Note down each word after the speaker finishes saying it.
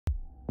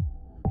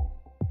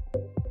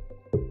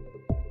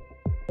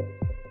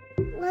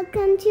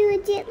Welcome to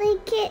a Gently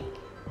Kid.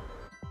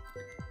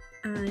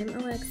 I'm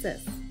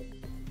Alexis.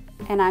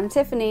 And I'm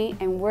Tiffany,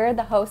 and we're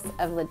the hosts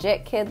of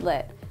Legit Kid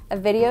Lit, a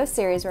video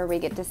series where we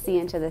get to see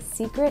into the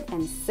secret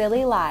and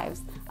silly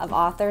lives of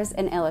authors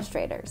and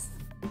illustrators.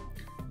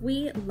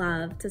 We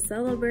love to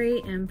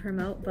celebrate and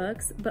promote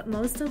books, but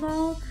most of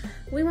all,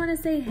 we want to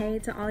say hey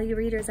to all you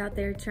readers out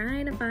there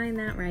trying to find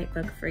that right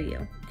book for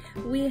you.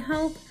 We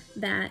hope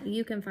that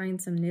you can find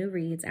some new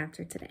reads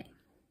after today.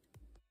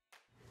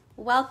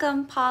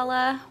 Welcome,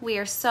 Paula. We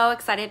are so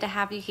excited to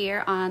have you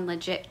here on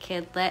Legit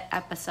Kid Lit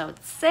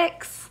episode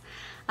 6.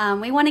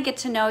 We want to get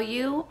to know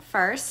you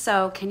first,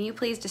 so can you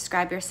please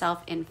describe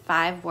yourself in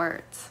 5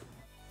 words?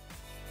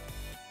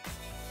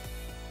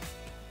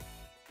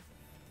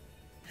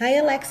 Hi,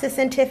 Alexis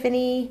and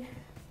Tiffany.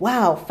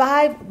 Wow,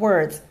 5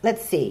 words.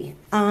 Let's see.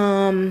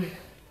 I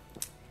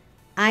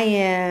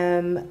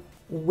am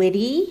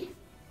witty,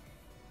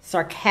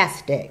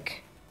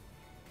 sarcastic.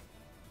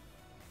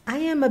 I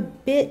am a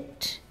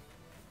bit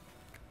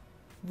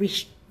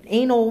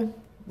anal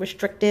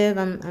restrictive.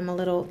 I'm a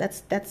little.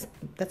 That's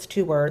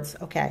 2 words.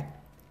 Okay,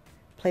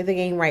 play the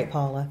game right,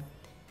 Paula.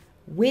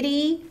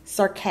 Witty,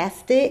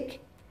 sarcastic,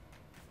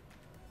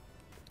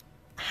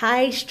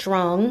 high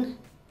strung,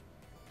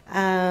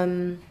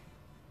 fun,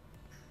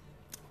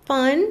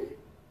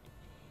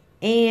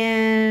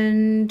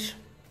 and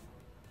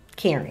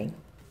caring.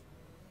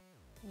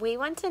 We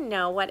want to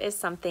know what is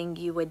something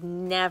you would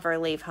never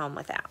leave home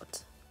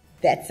without.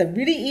 That's a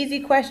really easy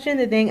question.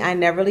 The thing I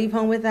never leave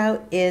home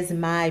without is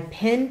my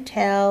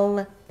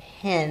Pentel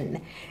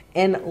pen.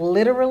 And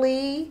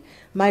literally,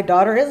 my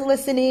daughter is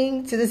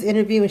listening to this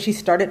interview and she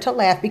started to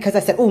laugh because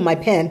I said, oh, my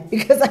pen,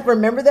 because I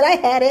remember that I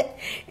had it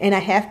and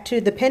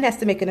the pen has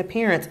to make an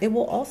appearance. It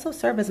will also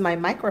serve as my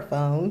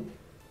microphone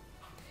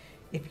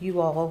if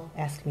you all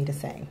ask me to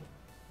sing.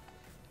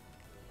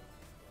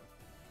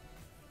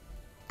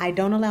 I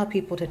don't allow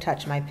people to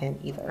touch my pen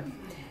either.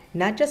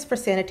 Not just for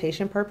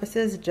sanitation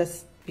purposes,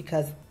 just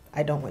because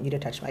I don't want you to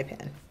touch my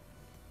pen.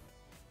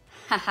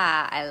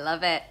 Haha, I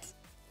love it.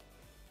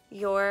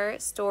 Your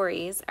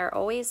stories are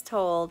always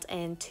told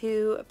in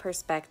 2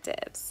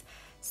 perspectives.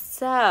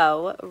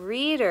 So,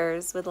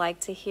 readers would like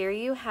to hear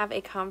you have a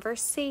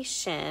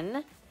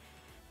conversation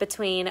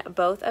between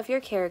both of your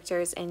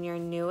characters in your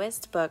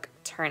newest book,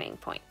 Turning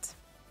Point.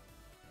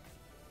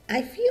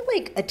 I feel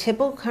like a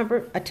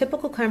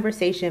typical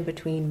conversation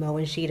between Mo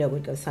and Sheeta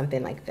would go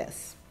something like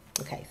this.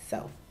 Okay,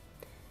 so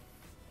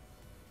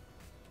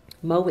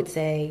Mo would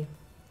say,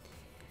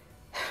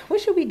 what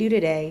should we do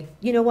today?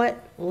 You know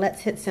what?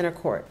 Let's hit center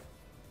court.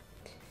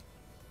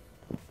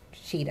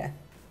 Sheeta.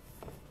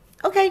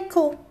 Okay,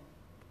 cool.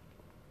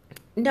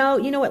 No,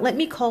 you know what? Let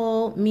me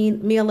call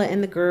Mila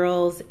and the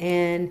girls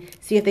and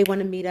see if they want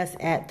to meet us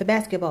at the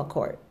basketball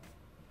court.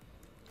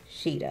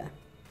 Sheeta.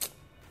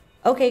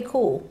 Okay,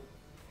 cool.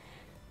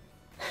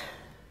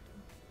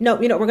 No,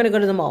 we're going to go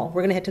to the mall.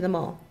 We're going to head to the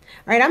mall. All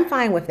right, I'm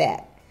fine with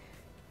that.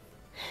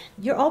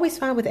 You're always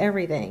fine with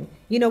everything.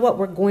 You know what?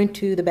 We're going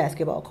to the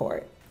basketball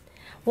court.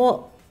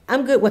 Well,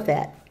 I'm good with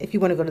that if you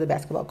want to go to the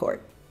basketball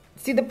court.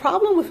 See, the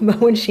problem with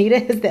Mo and Sheeta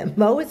is that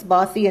Mo is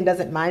bossy and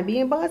doesn't mind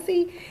being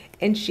bossy,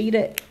 and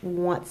Sheeta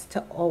wants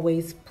to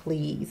always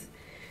please.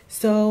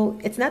 So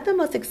it's not the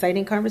most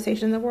exciting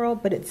conversation in the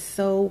world, but it's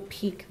so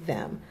peak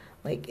them.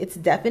 Like, it's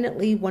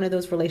definitely one of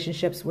those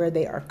relationships where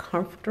they are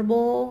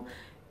comfortable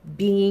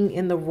being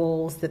in the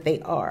roles that they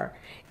are.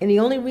 And the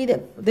only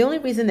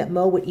reason that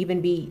Mo would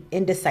even be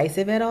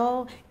indecisive at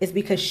all is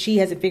because she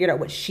hasn't figured out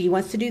what she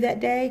wants to do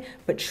that day.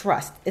 But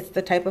trust, it's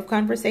the type of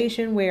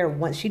conversation where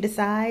once she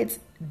decides,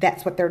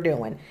 that's what they're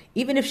doing.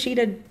 Even if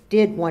Sheeta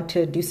did want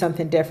to do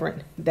something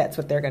different, that's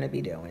what they're going to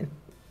be doing.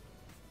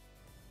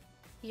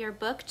 Your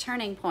book,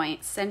 Turning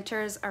Point,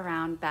 centers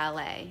around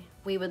ballet.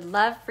 We would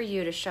love for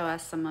you to show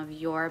us some of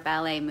your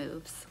ballet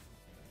moves.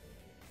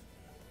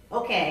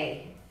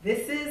 Okay.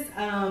 This is,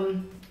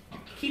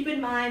 keep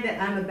in mind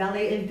that I'm a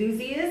ballet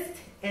enthusiast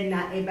and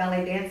not a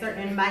ballet dancer.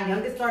 And my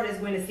youngest daughter is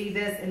going to see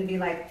this and be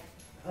like,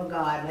 oh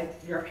God, like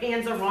your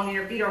hands are wrong and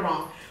your feet are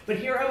wrong. But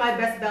here are my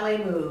best ballet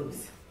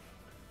moves.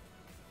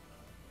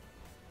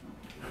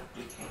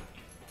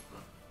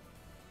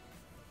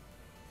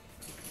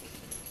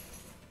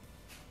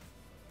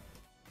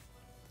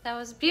 That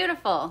was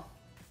beautiful.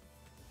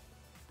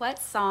 What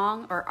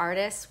song or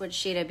artist would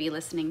Sheeta be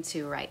listening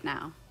to right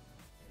now?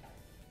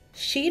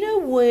 Sheeta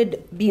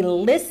would be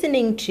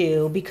listening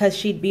to, because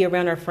she'd be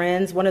around her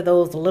friends, one of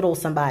those little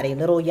somebody,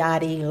 little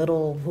Yachty,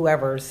 little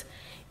whoever's.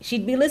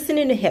 She'd be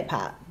listening to hip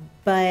hop.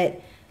 But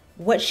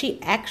what she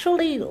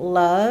actually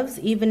loves,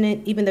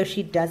 even though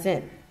she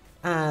doesn't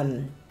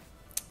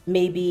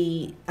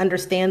maybe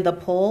understand the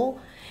pull,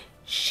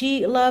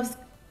 she loves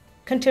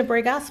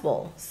contemporary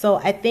gospel. So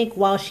I think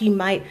while she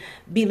might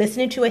be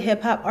listening to a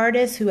hip hop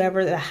artist,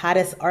 whoever the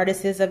hottest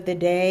artist is of the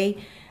day,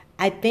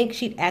 I think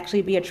she'd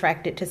actually be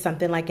attracted to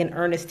something like an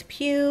Ernest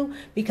Pugh,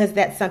 because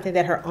that's something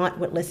that her aunt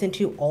would listen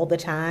to all the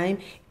time.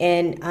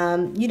 And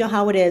you know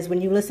how it is. When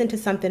you listen to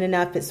something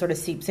enough, it sort of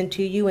seeps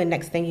into you, and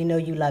next thing you know,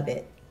 you love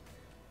it.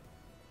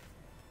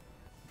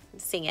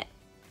 Sing it.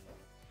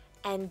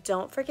 And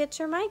don't forget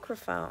your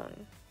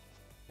microphone.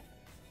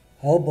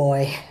 Oh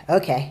boy.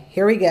 Okay,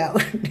 here we go.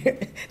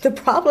 The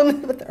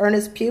problem with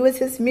Ernest Pugh is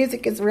his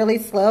music is really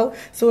slow,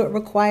 so it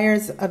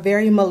requires a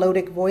very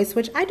melodic voice,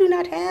 which I do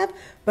not have,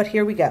 but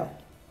here we go.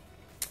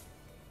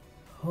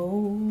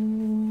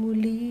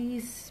 Holy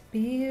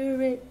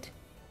Spirit,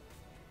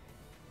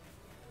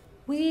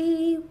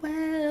 we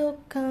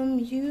welcome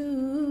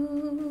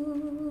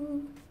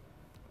you.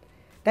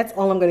 That's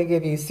all I'm going to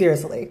give you,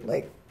 seriously.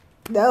 Like,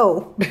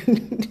 no.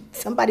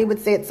 Somebody would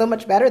say it so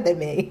much better than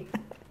me.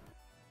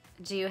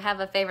 Do you have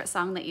a favorite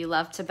song that you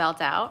love to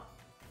belt out?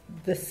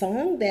 The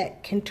song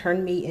that can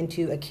turn me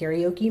into a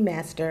karaoke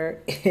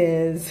master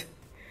is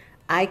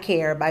I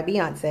Care by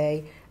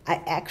Beyonce.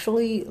 I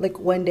actually, like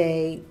one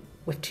day,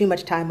 with too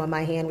much time on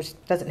my hand, which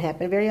doesn't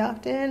happen very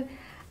often,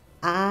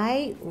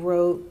 I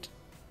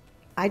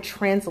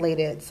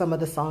translated some of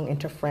the song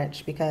into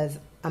French because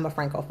I'm a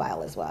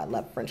Francophile as well. I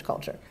love French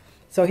culture.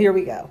 So here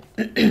we go.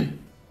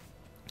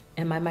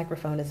 And my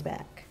microphone is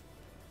back.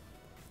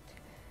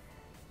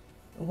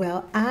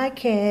 Well, I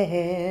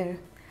care.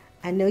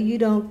 I know you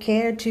don't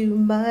care too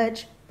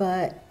much,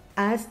 but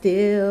I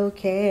still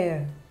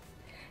care.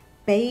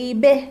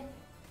 Baby.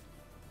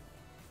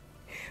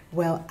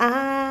 Well,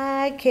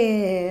 I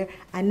care.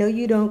 I know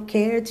you don't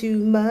care too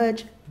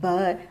much,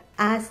 but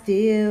I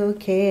still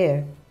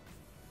care.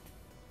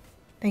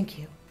 Thank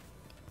you.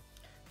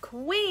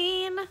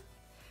 Queen!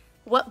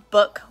 What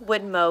book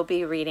would Mo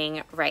be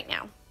reading right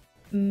now?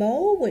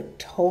 Mo would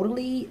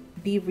totally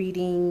be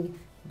reading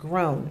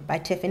Grown by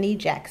Tiffany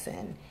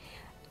Jackson.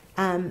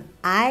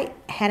 I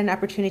had an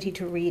opportunity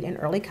to read an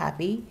early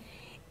copy,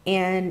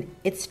 and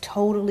it's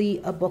totally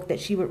a book that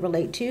she would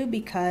relate to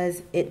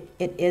because it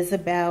is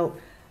about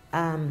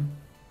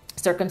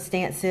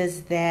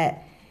circumstances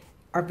that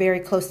are very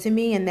close to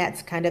me, and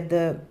that's kind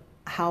of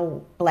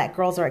how Black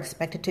girls are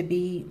expected to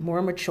be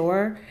more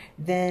mature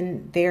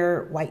than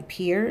their white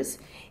peers.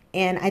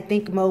 And I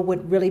think Mo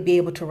would really be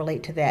able to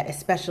relate to that,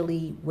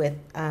 especially with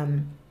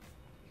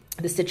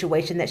the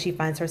situation that she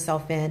finds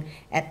herself in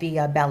at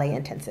the ballet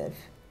intensive.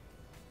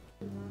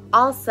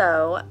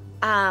 Also,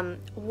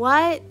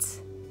 which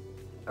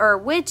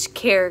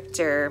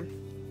character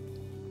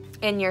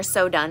in your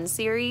So Done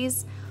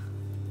series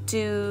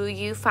do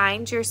you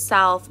find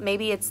yourself,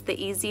 maybe it's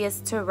the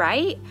easiest to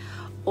write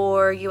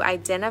or you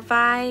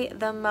identify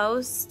the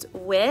most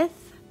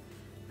with?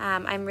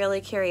 I'm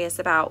really curious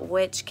about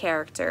which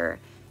character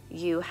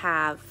you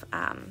have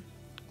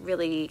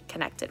really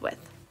connected with.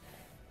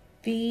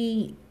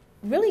 The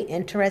really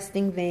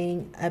interesting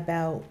thing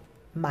about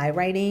my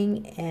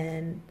writing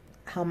and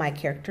how my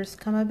characters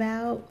come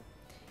about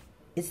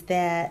is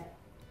that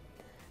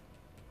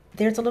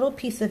there's a little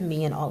piece of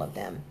me in all of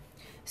them.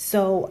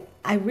 So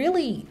I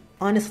really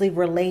honestly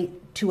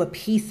relate to a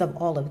piece of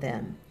all of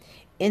them.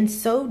 In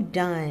So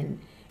Done,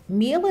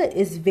 Mila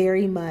is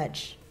very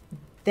much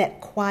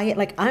that quiet,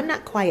 like I'm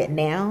not quiet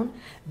now,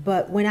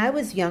 but when I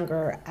was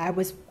younger, I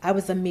was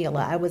a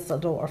Mila. I was a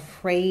little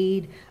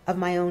afraid of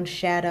my own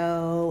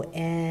shadow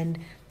and,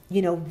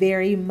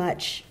 very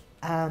much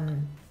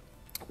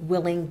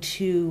willing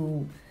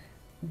to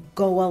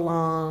go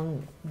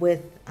along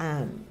with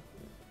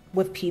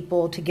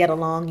people to get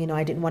along.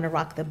 I didn't want to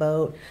rock the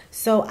boat.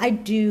 So I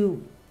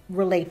do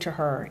relate to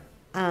her.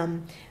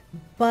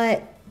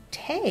 But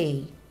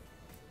Tay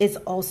is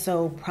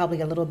also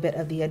probably a little bit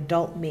of the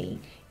adult me,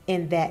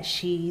 in that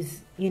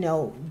she's,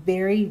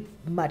 very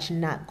much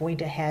not going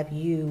to have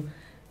you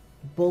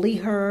bully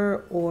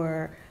her,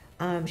 or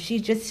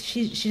she's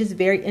just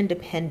very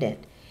independent.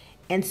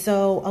 And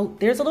so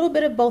there's a little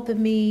bit of both of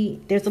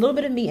me. There's a little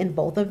bit of me in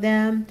both of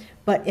them.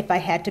 But if I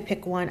had to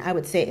pick one, I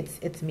would say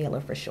it's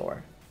Mila for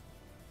sure.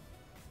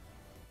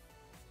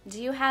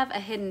 Do you have a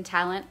hidden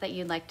talent that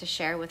you'd like to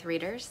share with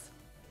readers?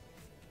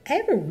 I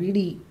have a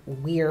really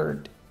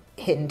weird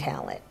hidden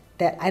talent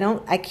that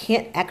I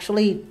can't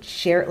actually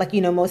share. Like,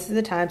 most of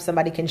the time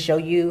somebody can show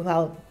you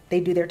how they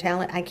do their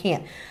talent. I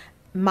can't.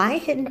 My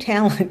hidden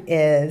talent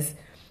is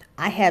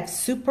I have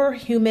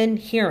superhuman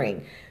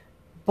hearing.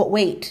 But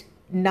wait,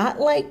 not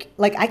like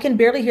I can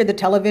barely hear the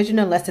television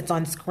unless it's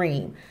on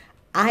screen.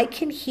 I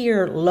can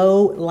hear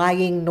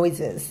low-lying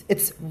noises.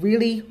 It's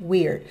really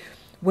weird.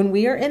 When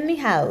we are in the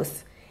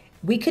house,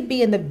 we could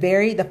be in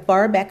the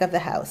far back of the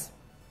house,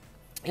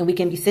 and we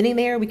can be sitting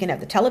there, we can have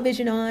the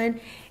television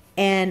on,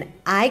 and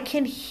I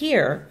can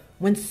hear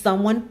when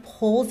someone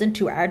pulls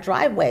into our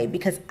driveway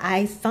because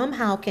I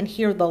somehow can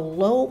hear the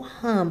low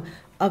hum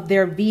of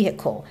their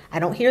vehicle. I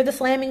don't hear the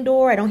slamming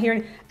door.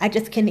 I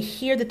just can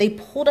hear that they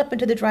pulled up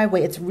into the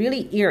driveway. It's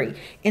really eerie.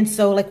 And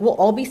so we'll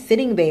all be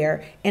sitting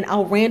there, and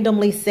I'll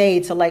randomly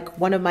say to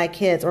one of my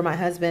kids or my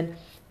husband,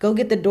 go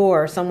get the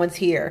door, someone's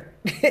here.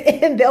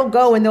 And they'll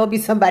go and there'll be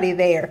somebody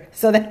there.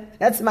 So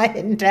that's my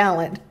hidden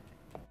talent.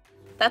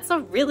 That's a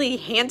really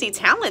handy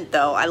talent,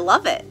 though. I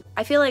love it.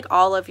 I feel like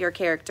all of your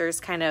characters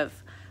kind of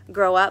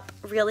grow up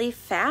really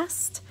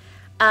fast.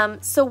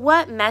 So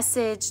what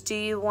message do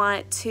you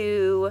want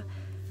to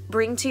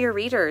bring to your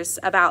readers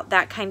about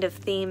that kind of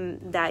theme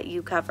that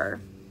you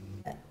cover?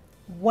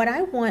 what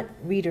I want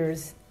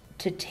readers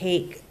to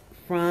take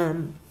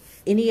from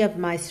any of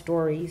my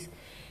stories,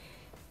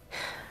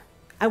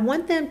 I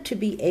want them to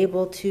be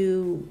able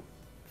to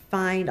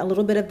find a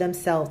little bit of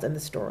themselves in the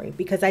story,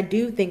 because I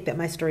do think that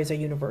my stories are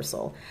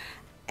universal.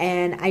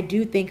 And I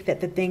do think that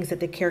the things that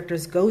the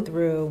characters go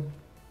through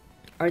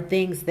are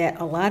things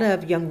that a lot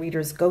of young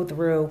readers go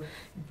through,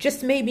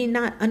 just maybe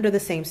not under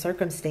the same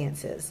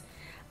circumstances.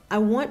 I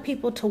want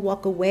people to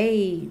walk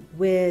away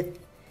with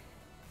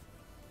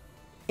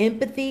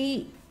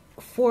empathy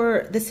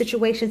for the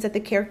situations that the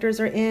characters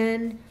are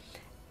in.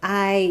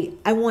 I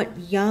want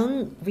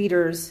young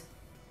readers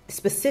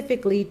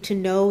specifically to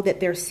know that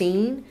they're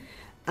seen.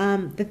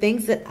 The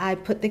things that I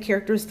put the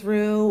characters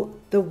through,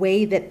 the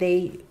way that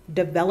they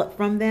develop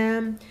from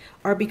them,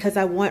 are because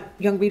I want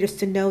young readers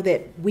to know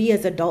that we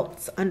as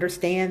adults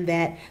understand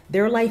that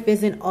their life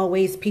isn't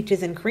always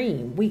peaches and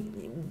cream.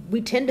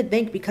 We tend to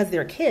think because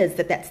they're kids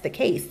that that's the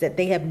case, that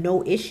they have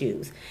no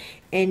issues.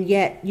 And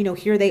yet,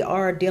 here they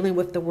are dealing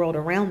with the world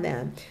around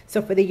them.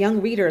 So for the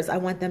young readers, I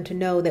want them to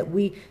know that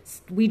we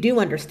do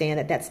understand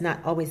that that's not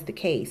always the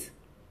case.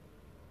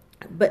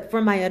 But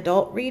for my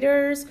adult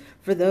readers,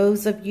 for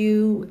those of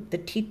you, the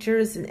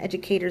teachers and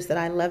educators that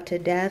I love to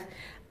death,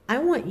 I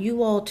want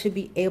you all to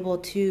be able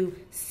to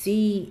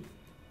see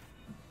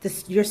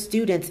your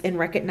students and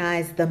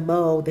recognize the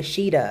Mo, the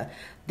Sheeta,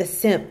 the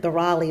Simp, the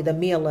Raleigh, the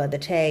Mila, the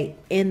Tay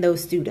in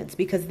those students,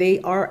 because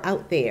they are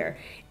out there.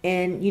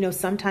 And,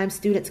 sometimes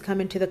students come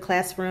into the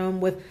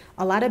classroom with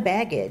a lot of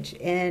baggage,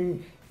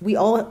 and we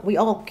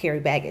all carry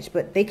baggage,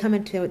 but they come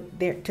into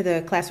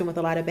the classroom with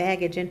a lot of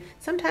baggage. And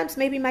sometimes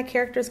maybe my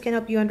characters can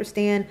help you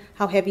understand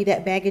how heavy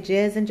that baggage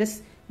is and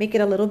just make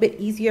it a little bit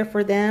easier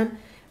for them,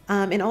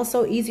 and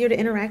also easier to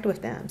interact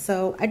with them.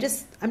 So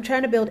I'm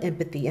trying to build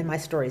empathy in my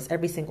stories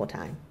every single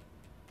time.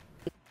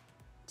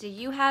 Do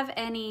you have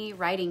any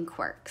writing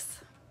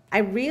quirks? I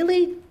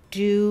really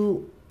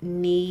do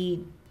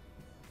need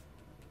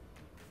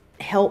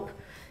help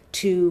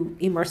to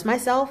immerse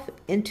myself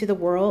into the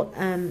world.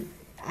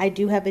 I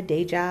do have a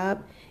day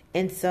job,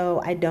 and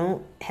so I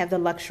don't have the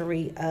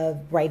luxury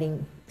of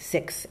writing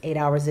 6-8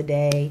 hours a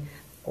day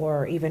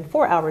or even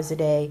 4 hours a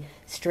day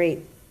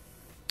straight.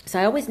 So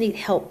I always need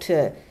help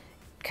to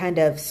kind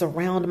of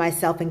surround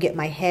myself and get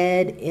my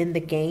head in the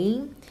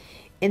game.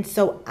 And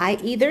so I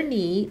either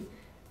need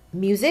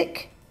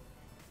music,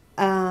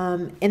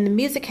 and the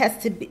music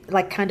has to be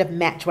kind of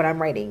match what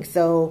I'm writing.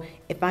 So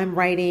if I'm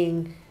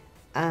writing,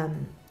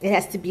 it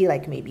has to be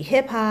maybe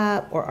hip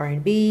hop or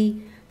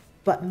R&B.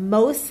 But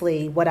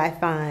mostly what I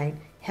find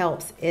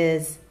helps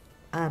is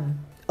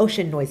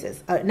ocean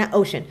noises.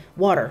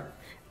 Water.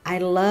 I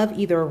love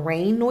either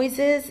rain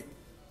noises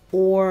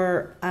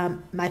or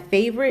my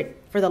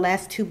favorite for the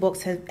last 2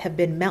 books have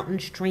been mountain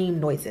stream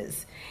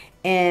noises.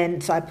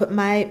 And so I put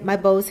my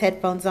Bose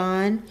headphones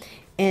on,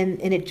 and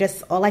it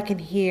just, all I can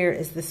hear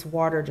is this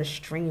water just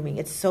streaming.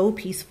 It's so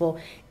peaceful,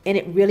 and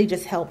it really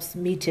just helps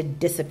me to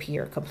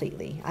disappear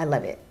completely. I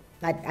love it.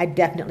 I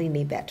definitely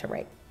need that to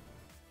write.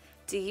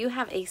 Do you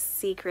have a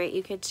secret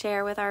you could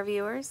share with our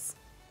viewers?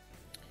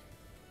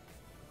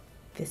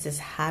 This is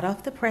hot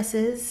off the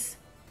presses.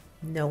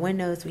 No one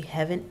knows. We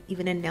haven't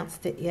even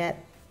announced it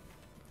yet.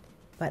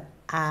 But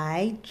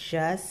I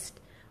just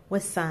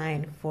was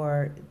signed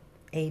for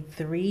a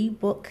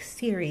 3-book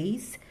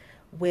series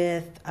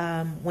with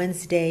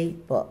Wednesday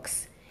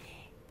Books.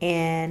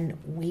 And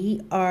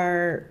we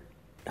are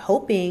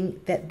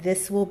hoping that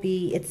this will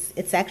be,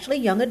 it's actually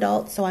young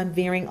adult, so I'm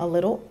veering a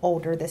little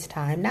older this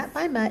time, not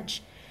by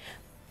much.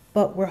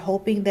 But we're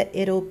hoping that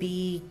it'll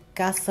be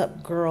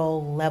Gossip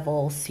Girl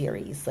level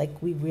series.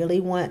 We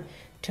really want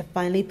to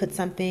finally put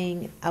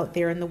something out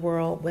there in the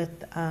world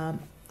with a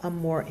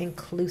more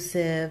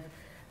inclusive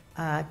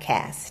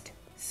cast.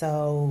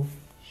 So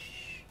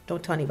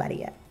don't tell anybody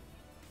yet.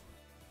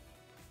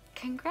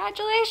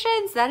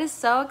 Congratulations! That is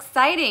so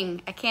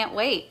exciting. I can't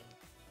wait.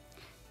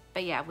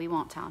 But yeah, we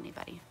won't tell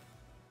anybody.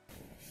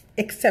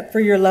 Except for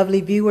your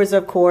lovely viewers,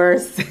 of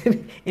course.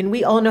 And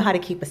we all know how to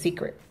keep a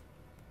secret.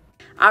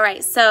 All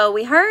right, so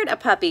we heard a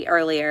puppy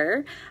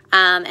earlier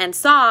and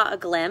saw a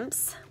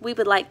glimpse. We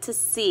would like to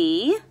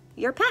see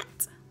your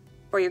pet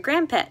or your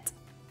grandpet.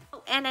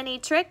 And any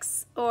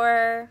tricks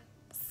or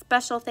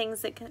special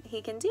things that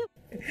he can do.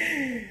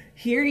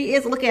 Here he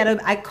is. Look at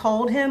him. I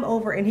called him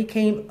over and he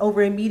came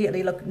over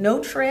immediately. Look,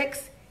 no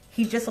tricks.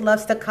 He just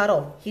loves to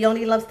cuddle. He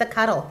only loves to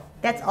cuddle.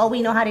 That's all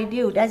we know how to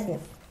do, doesn't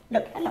it?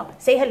 Look, hello.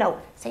 Say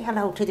hello. Say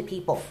hello to the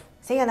people.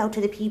 Say hello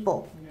to the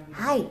people.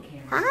 Hi.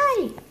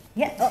 Hi.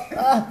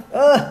 Yeah.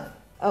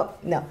 Oh,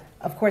 no.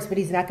 Of course, but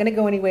he's not going to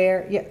go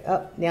anywhere. Yeah.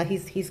 Oh, now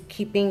he's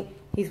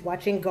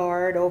watching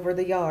guard over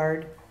the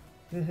yard.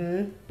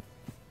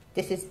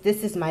 This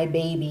is my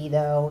baby,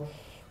 though.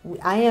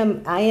 I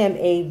am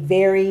a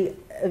very,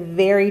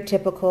 very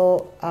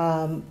typical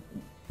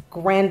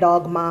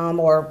granddog mom,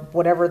 or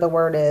whatever the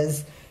word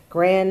is.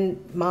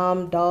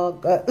 Grandmom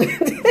dog.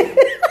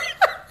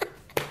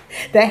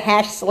 The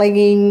hash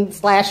slinging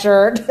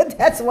slasher.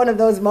 That's one of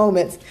those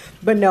moments.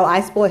 But no,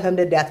 I spoil him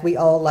to death. We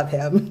all love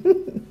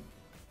him.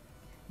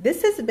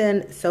 This has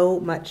been so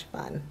much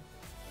fun.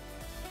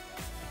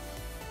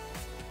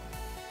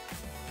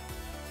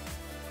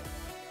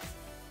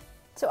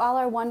 To all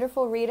our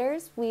wonderful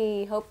readers,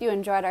 we hope you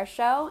enjoyed our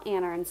show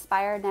and are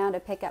inspired now to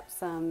pick up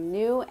some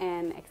new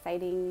and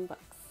exciting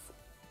books.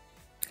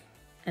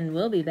 And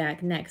we'll be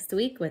back next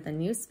week with a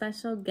new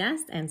special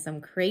guest and some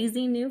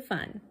crazy new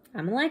fun.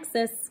 I'm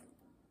Alexis.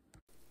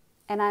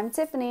 And I'm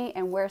Tiffany,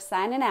 and we're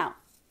signing out.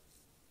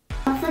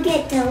 Don't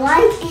forget to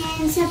like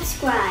and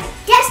subscribe.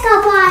 Let's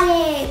go party!